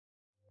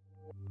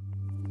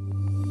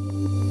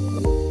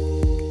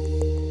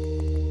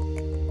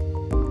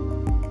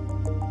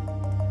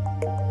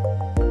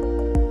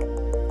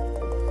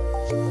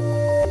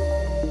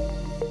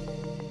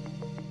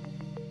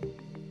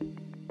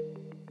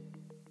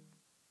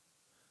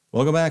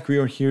Welcome back. We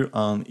are here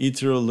on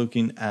Ether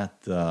looking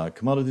at the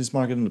commodities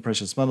market and the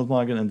precious metals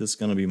market, and this is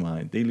going to be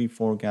my daily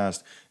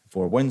forecast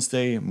for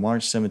Wednesday,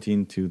 March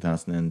 17,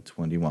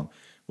 2021.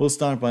 We'll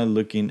start by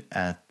looking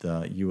at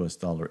the US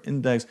dollar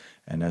index,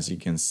 and as you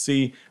can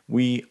see,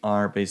 we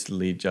are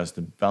basically just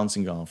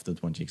bouncing off the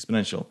 20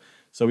 exponential.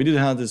 So we did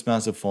have this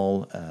massive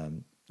fall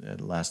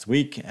last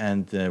week,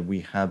 and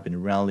we have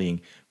been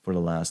rallying for the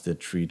last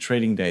 3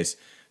 trading days.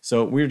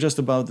 So we're just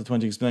above the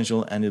 20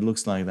 exponential, and it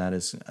looks like that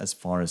is as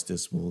far as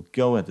this will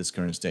go at this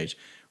current stage.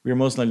 We are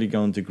most likely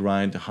going to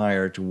grind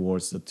higher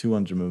towards the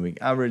 200 moving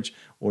average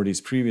or these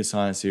previous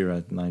highs here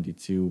at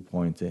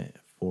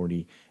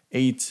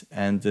 92.48,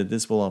 and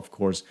this will of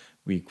course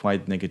be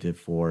quite negative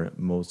for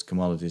most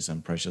commodities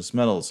and precious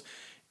metals.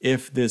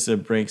 If this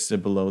breaks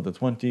below the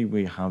 20,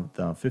 we have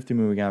the 50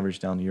 moving average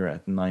down here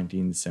at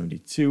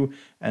 1972,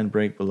 and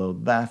break below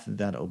that,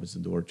 that opens the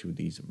door to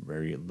these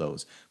very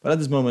lows. But at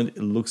this moment,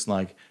 it looks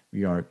like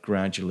we are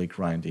gradually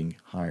grinding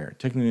higher.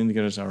 Technical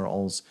indicators are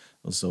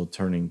also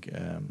turning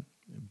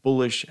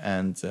bullish,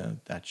 and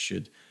that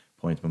should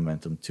point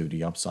momentum to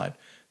the upside.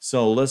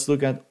 So let's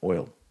look at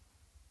oil.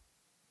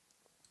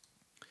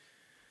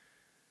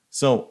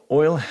 So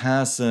oil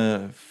has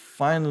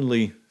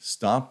finally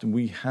stopped.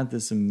 We had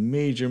this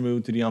major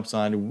move to the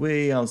upside,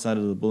 way outside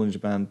of the Bollinger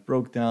Band,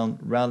 broke down,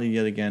 rallied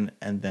yet again,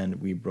 and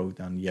then we broke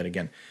down yet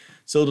again.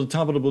 So the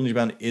top of the Bollinger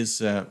Band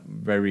is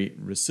very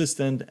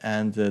resistant,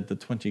 and the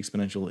 20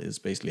 exponential is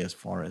basically as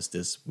far as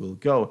this will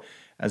go,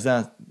 as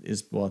that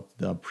is what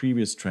the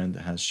previous trend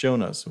has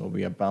shown us. Well,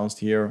 we have bounced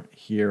here,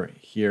 here,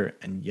 here,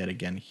 and yet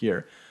again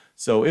here.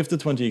 So if the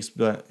 20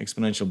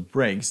 exponential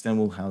breaks, then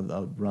we'll have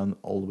that run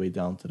all the way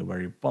down to the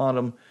very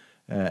bottom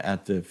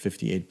at the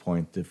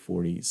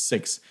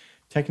 58.46.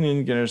 Technical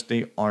indicators,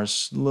 they are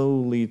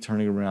slowly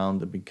turning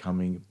around and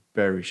becoming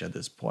bearish at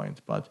this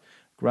point, but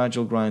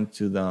gradual grind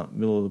to the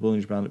middle of the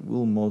Bollinger Band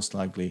will most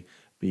likely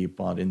be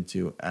bought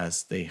into,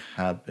 as they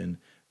have been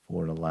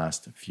for the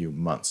last few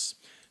months.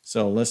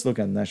 So let's look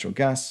at natural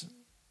gas.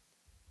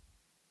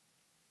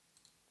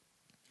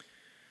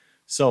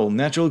 So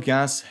natural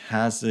gas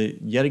has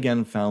yet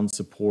again found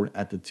support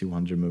at the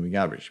 200 moving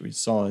average. We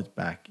saw it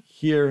back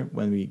here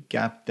when we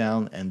gapped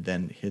down and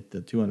then hit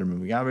the 200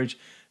 moving average.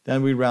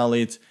 Then we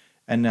rallied,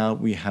 and now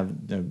we have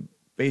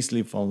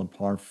basically fallen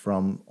apart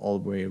from all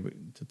the way to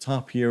the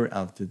top here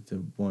after the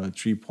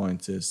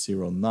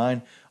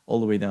 3.09 all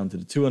the way down to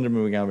the 200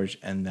 moving average,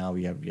 and now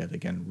we have yet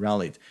again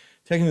rallied.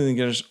 Technical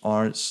indicators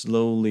are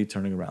slowly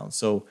turning around.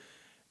 So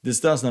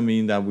this does not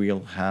mean that we'll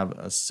have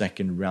a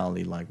second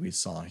rally like we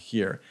saw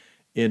here.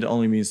 It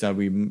only means that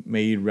we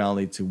may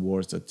rally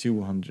towards the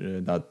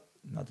 200, not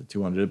the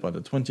 200, but the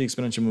 20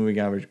 exponential moving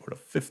average or the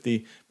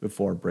 50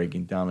 before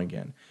breaking down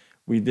again.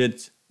 We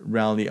did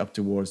rally up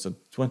towards the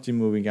 20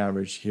 moving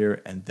average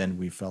here, and then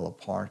we fell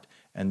apart,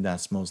 and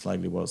that's most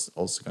likely what's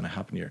also going to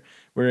happen here.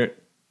 We're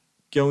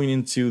going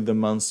into the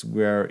months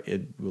where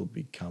it will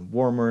become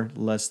warmer,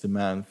 less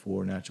demand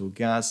for natural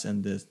gas,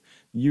 and this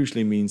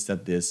usually means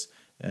that this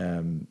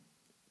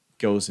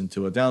goes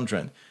into a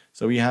downtrend.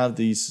 So we have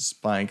these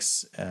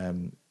spikes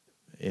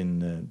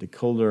in the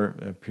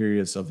colder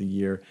periods of the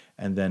year,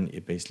 and then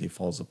it basically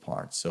falls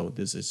apart. So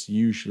this is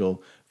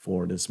usual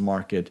for this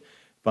market,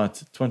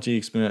 but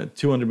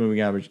 200 moving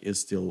average is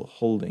still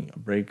holding. A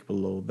break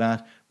below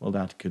that, well,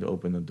 that could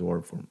open the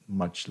door for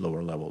much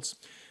lower levels.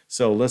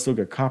 So let's look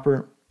at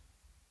copper.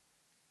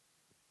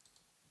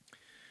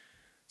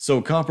 So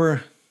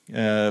copper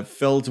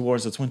fell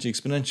towards the 20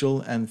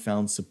 exponential and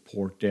found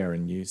support there,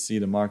 and you see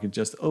the market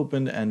just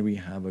opened and we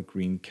have a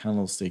green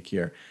candlestick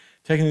here.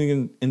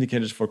 Technical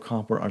indicators for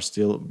copper are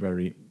still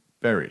very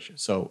bearish.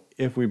 So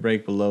if we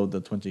break below the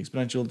 20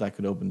 exponential, that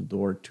could open the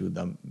door to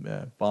the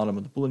bottom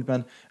of the Bollinger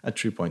Band at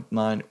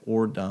 3.9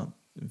 or the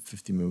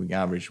 50 moving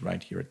average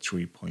right here at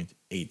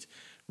 3.8.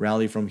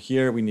 Rally from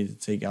here, we need to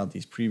take out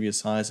these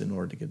previous highs in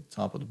order to get the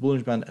top of the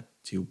Bollinger Band at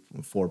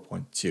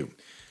 4.2.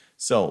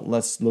 So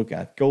let's look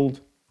at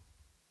gold.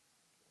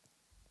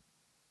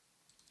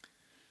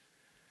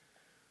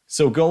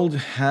 So gold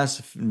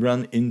has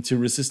run into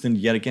resistance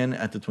yet again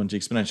at the 20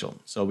 exponential.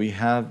 So we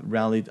have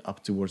rallied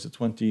up towards the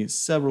 20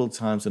 several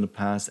times in the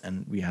past,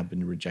 and we have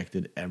been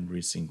rejected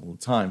every single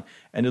time.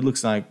 And it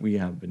looks like we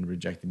have been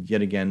rejected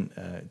yet again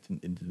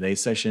in today's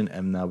session,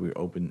 and now we're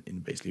open in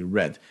basically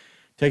red.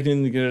 Technical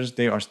indicators,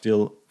 they are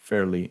still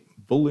fairly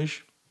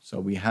bullish. So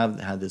we have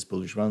had this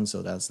bullish run,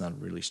 so that's not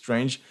really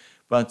strange.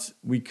 But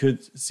we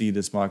could see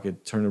this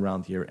market turn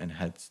around here and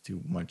head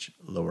to much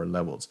lower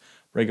levels.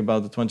 Break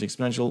above the 20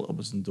 exponential,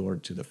 opens the door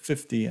to the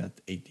 50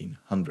 at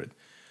 1800.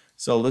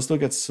 So let's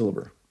look at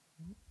silver.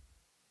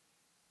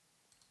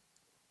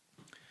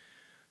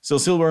 So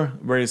silver,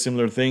 very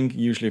similar thing,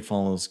 usually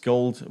follows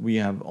gold. We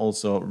have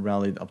also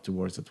rallied up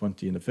towards the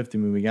 20 and the 50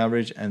 moving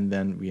average, and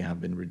then we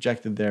have been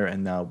rejected there,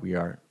 and now we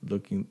are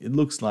looking, it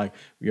looks like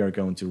we are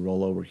going to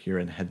roll over here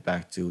and head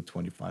back to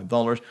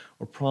 $25,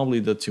 or probably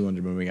the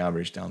 200 moving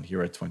average down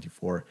here at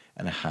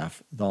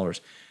 $24.50.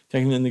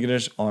 Technical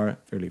indicators are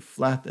fairly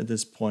flat at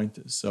this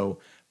point, so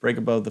break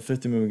above the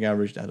 50 moving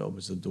average, that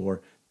opens the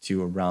door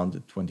to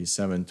around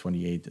 $27,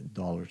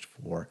 $28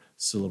 for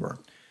silver.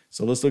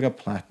 So let's look at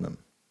platinum.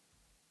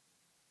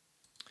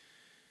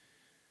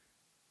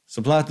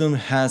 So platinum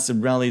has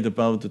rallied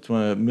above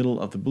the middle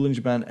of the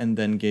Bollinger Band and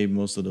then gave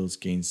most of those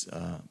gains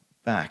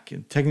back.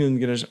 Technical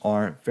indicators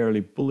are fairly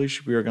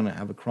bullish. We are going to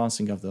have a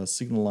crossing of the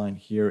signal line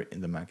here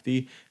in the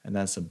MACD, and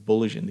that's a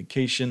bullish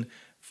indication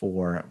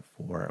for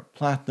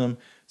platinum.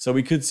 So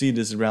we could see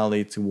this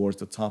rally towards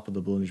the top of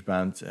the Bollinger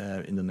Band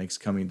in the next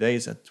coming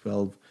days at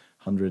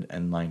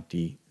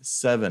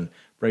 1297.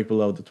 Break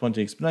below the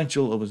 20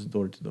 exponential, opens the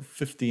door to the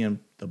 50, and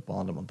the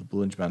bottom of the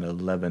Bollinger Band at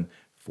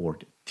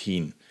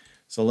 1114.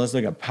 So let's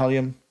look at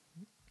palladium.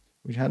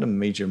 We had a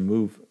major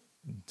move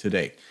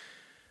today.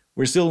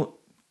 We're still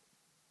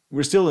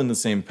in the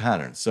same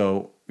pattern,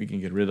 so we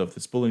can get rid of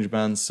this Bollinger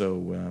Band.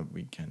 So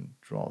we can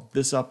draw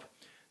this up.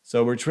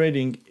 So we're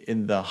trading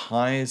in the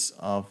highs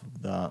of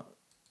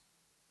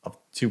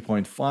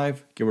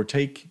 2.5, give or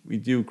take. We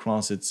do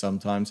cross it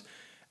sometimes,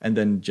 and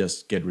then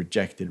just get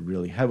rejected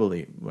really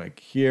heavily, like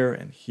here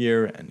and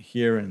here and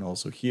here and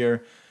also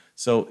here.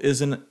 So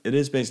it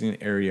is basically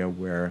an area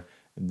where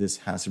this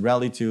has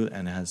rallied to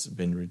and has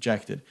been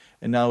rejected.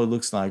 And now it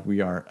looks like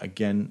we are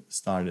again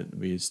started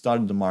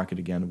the market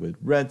again with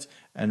red,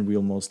 and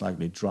we'll most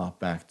likely drop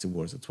back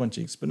towards the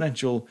 20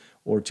 exponential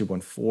or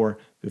 2.4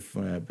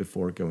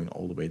 before going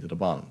all the way to the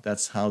bottom.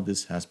 That's how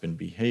this has been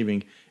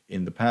behaving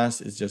in the past.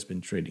 It's just been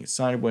trading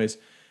sideways.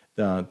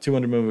 The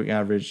 200 moving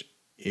average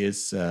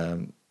is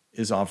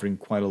offering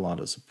quite a lot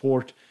of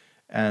support,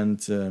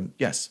 and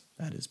yes,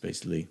 that is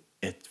basically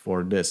it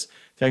for this.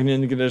 Technical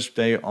indicators,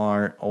 they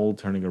are all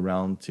turning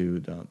around to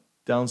the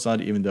downside,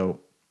 even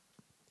though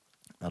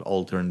not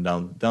all turning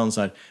down the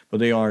downside, but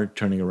they are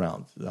turning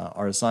around. The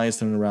RSI is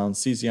turning around,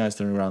 CCI is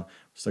turning around,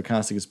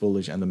 stochastic is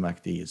bullish, and the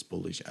MACD is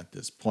bullish at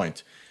this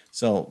point.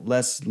 So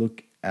let's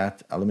look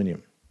at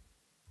aluminium.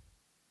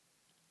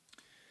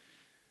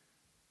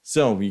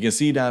 So you can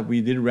see that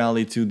we did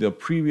rally to the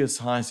previous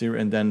highs here,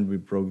 and then we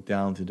broke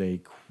down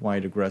today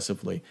quite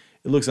aggressively.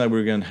 It looks like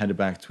we're going to head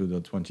back to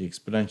the 20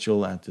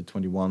 exponential at the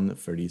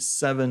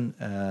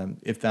 2137.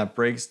 If that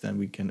breaks, then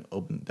we can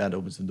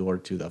opens the door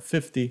to the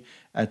 50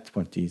 at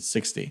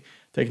 2060.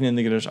 Technical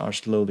indicators are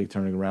slowly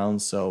turning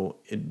around, so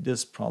it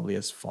is probably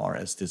as far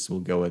as this will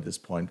go at this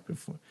point.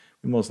 Before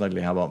we most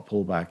likely have a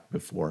pullback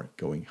before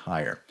going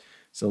higher.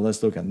 So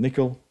let's look at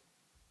nickel.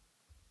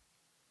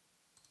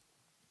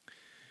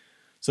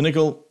 So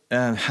nickel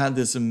had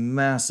this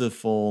massive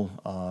fall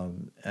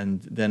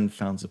and then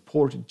found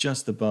support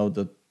just above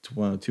the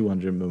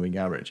 200 moving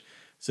average.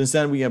 Since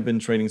then, we have been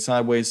trading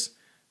sideways.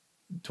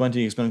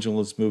 20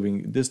 exponential is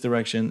moving this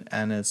direction,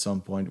 and at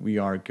some point we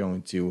are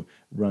going to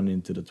run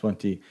into the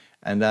 20,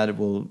 and that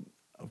will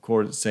of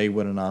course say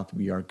whether or not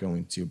we are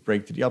going to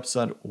break to the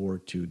upside or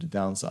to the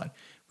downside.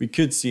 We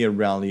could see a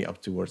rally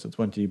up towards the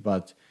 20,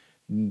 but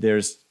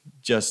there's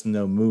just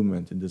no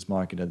movement in this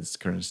market at this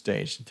current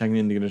stage. Technical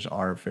indicators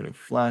are fairly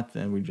flat,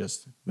 and we're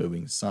just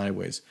moving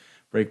sideways.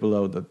 Break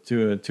below the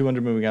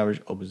 200 moving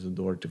average, opens the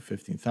door to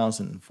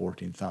 15,000 and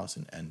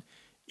 14,000 and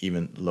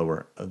even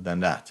lower than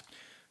that.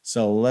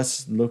 So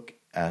let's look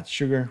at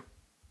sugar.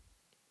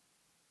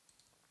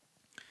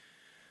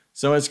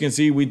 So as you can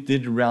see, we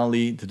did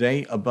rally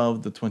today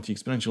above the 20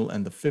 exponential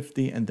and the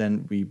 50, and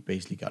then we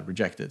basically got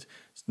rejected.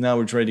 So now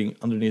we're trading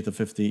underneath the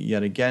 50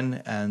 yet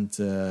again,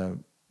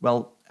 and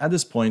well, at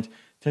this point,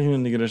 technical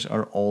indicators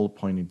are all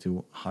pointing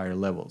to higher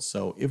levels.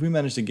 So if we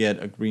manage to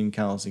get a green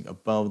candlestick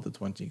above the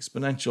 20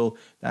 exponential,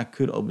 that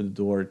could open the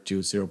door to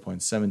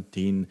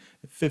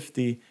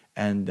 0.1750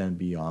 and then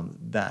beyond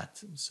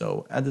that.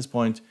 So at this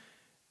point,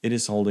 it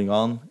is holding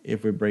on.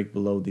 If we break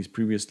below these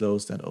previous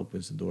lows, that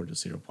opens the door to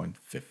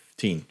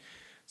 0.15.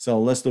 So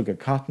let's look at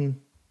cotton.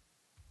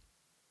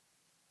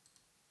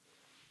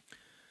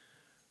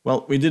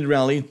 Well, we did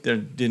rally.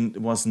 There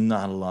was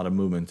not a lot of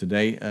movement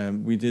today.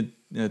 We did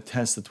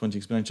test the 20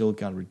 exponential,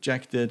 got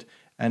rejected,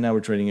 and now we're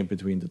trading it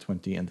between the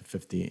 20 and the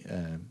 50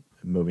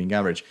 moving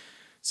average.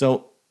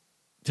 So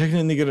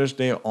technical indicators,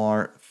 they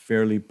are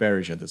fairly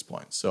bearish at this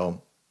point.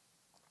 So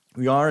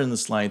we are in a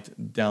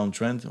slight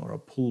downtrend or a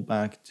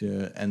pullback,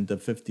 and the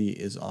 50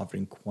 is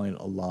offering quite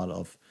a lot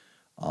of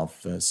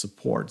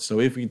support. So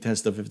if we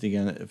test the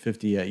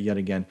 50 yet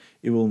again,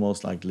 it will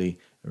most likely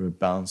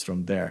bounce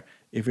from there.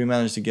 If we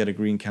manage to get a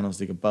green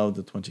candlestick above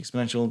the 20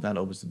 exponential, that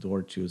opens the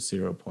door to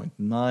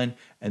 0.9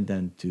 and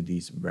then to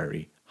these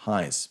very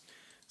highs.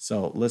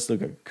 So let's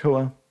look at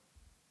cocoa.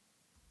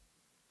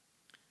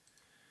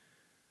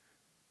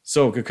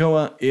 So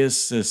cocoa is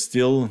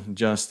still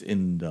just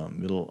in the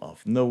middle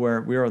of nowhere.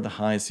 We are at the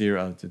highs here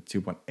at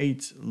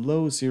 2.8,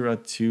 lows here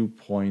at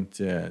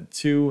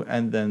 2.2,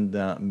 and then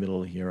the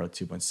middle here at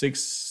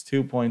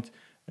 2.6,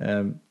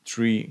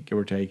 2.3, give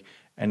or take.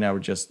 And now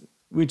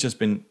we've just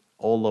been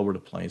all over the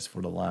place for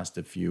the last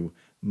few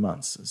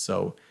months.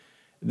 So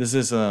this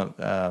is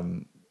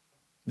something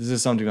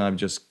that I'm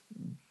just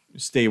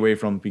stay away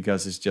from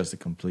because it's just a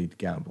complete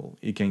gamble.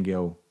 It can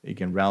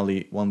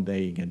rally one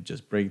day, it can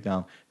just break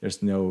down.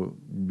 There's no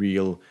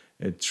real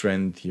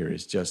trend here.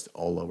 It's just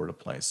all over the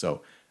place.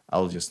 So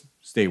I'll just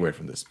stay away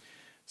from this.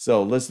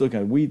 So let's look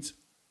at wheat.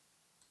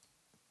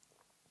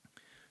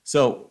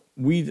 So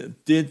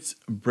wheat did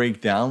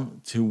break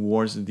down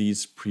towards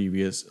these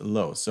previous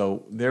lows.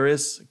 So there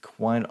is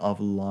quite a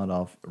lot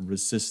of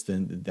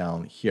resistance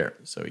down here.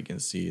 So you can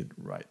see it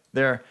right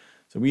there.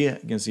 So we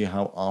can see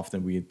how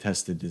often we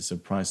tested this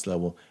price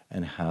level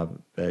and have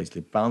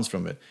basically bounced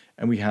from it.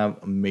 And we have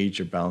a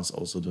major bounce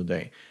also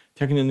today.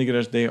 Technical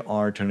indicators, they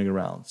are turning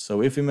around.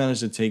 So if we manage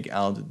to take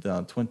out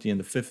the 20 and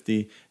the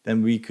 50,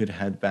 then we could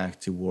head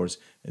back towards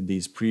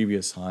these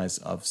previous highs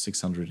of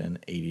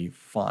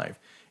 685.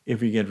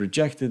 If we get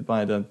rejected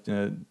by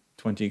the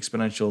 20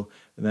 exponential,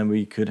 then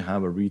we could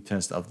have a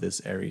retest of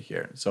this area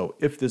here. So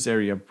if this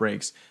area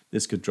breaks,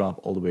 this could drop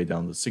all the way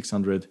down to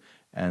 600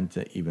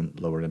 and even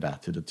lower than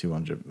that to the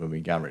 200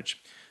 moving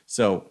average.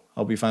 So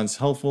hope you find this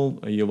helpful.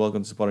 You're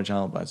welcome to support our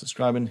channel by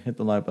subscribing, hit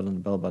the like button, the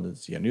bell button to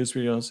see our news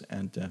videos,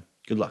 and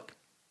good luck.